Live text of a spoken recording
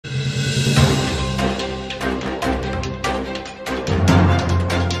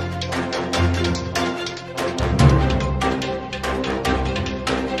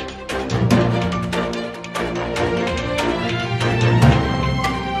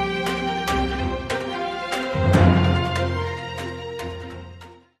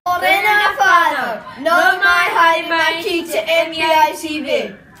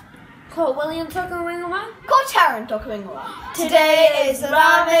MBITV. Call William Tucker-Wingama. Call Taryn Tucker-Wingama. Today is the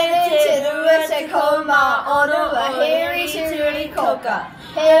Ramen to Tacoma Ono Lahiri Turi Koka.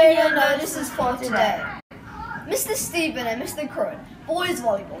 Here your notices for today. Mr. Stephen and Mr. Cruden, boys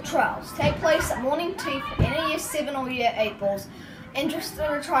volleyball trials take place at Morning Tea for any Year 7 or Year 8 balls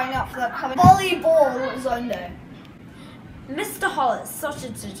interested in trying out for the upcoming volleyball zone day. Mr. Hollis,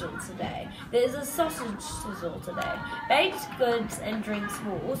 sausage sizzle today. There's a sausage sizzle today. Baked goods and drinks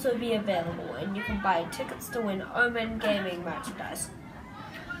will also be available, and you can buy tickets to win Omen Gaming merchandise.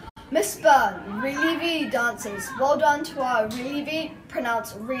 Miss Byrne, Relieve dancers. Well done to our Relieve,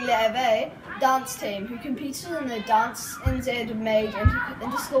 pronounced Relieve, dance team who competed in the Dance NZ made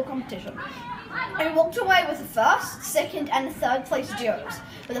inter-school competition. And walked away with the first, second and third place duos,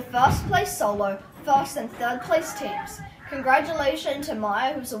 with the first place solo, first and third place teams. Congratulations to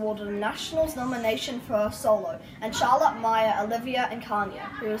Maya, who's awarded a Nationals nomination for her solo, and Charlotte, Maya, Olivia and Kanya,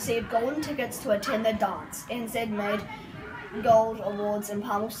 who received golden tickets to attend the Dance NZ made Gold Awards in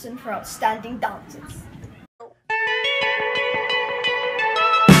Palmerston for outstanding dancers.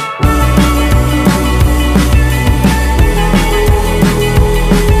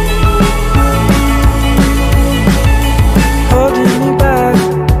 Holding me back,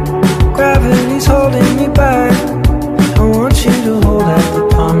 gravity's holding me back. I want you to hold out the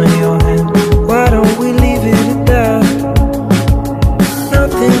palm of your hand. Why don't we leave it at that?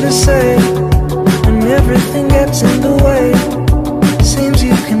 Nothing to say, and everything gets in the way. Seems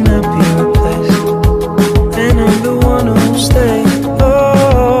you cannot be replaced, and I'm the one who'll stay.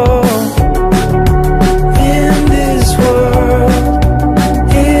 Oh, in this world,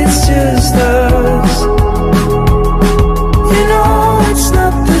 it's just us. You know it's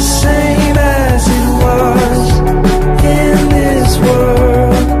not the same as it was. In this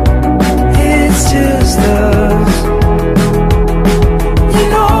world, it's just us. You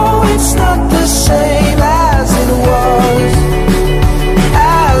know it's not the same as it was.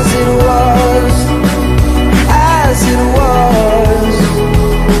 As it was. As it was.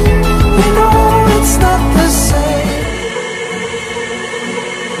 You know it's not the same.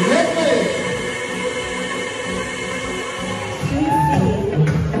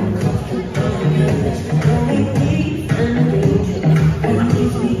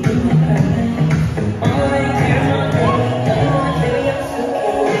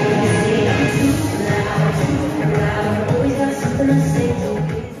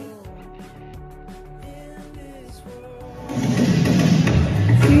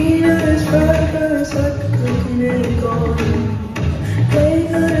 Feelings burgers like a coconut golden. Play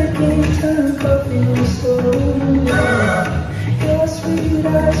good game time, coffee and soda. Your sweet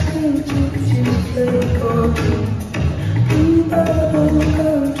ice cream, just play golden. Blue bubble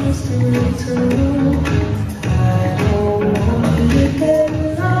gum, just a little. I don't want you to get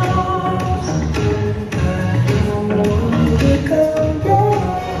lost. I don't want you to go wrong.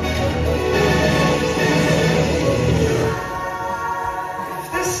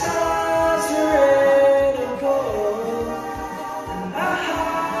 The stars are red and gold, and our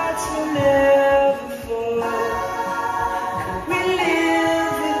hearts will never fall. We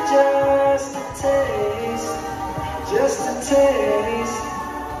live with just a taste, just a taste.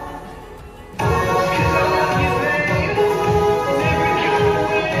 'Cause I love you, babe, in every kind of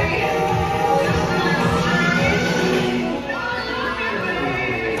way.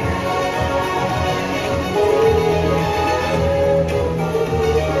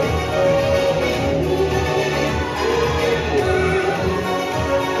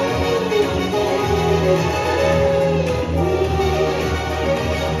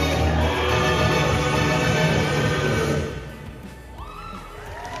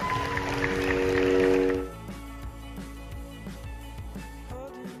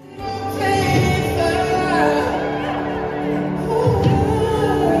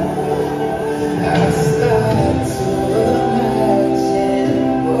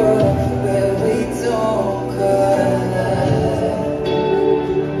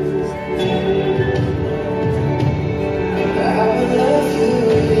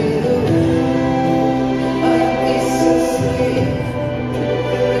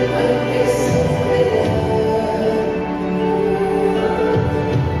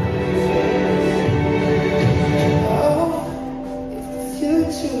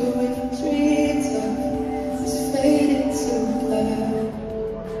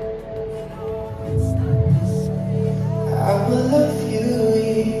 I will love you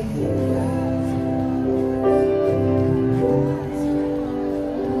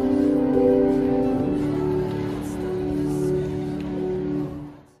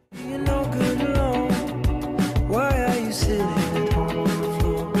You're no good alone. Why are you sitting at home?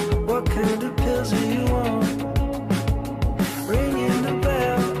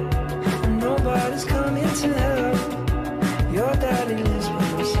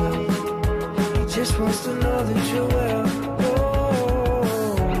 just wants to know that you're well.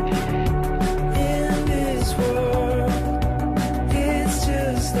 In this world, it's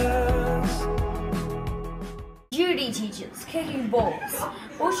just us. Duty teachers, kicking balls.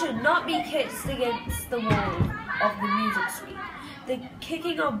 Balls should not be kicked against the wall of the music suite. The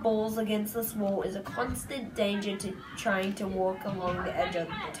kicking of balls against this wall is a constant danger to trying to walk along the edge of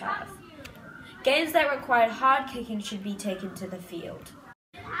the turf. Games that require hard kicking should be taken to the field.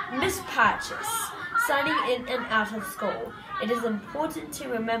 Missed purchase. Signing in and out of school. It is important to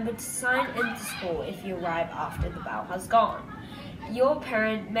remember to sign into school if you arrive after the bell has gone. Your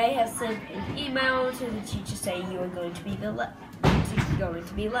parent may have sent an email to the teacher saying you are going to be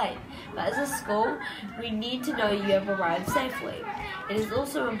late. But as a school, we need to know you have arrived safely. It is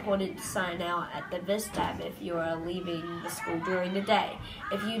also important to sign out at the vis tab if you are leaving the school during the day.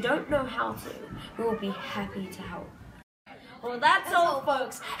 If you don't know how to, we will be happy to help. Well, that's all,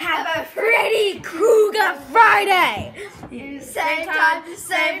 folks. Have a Freddy Krueger Friday! Same time,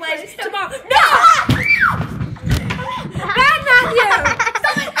 same place tomorrow. No! Bad Matthew!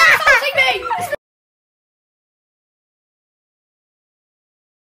 Stop insulting me!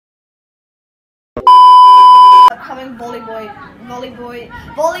 Upcoming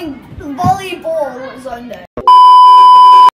volleyball zone day.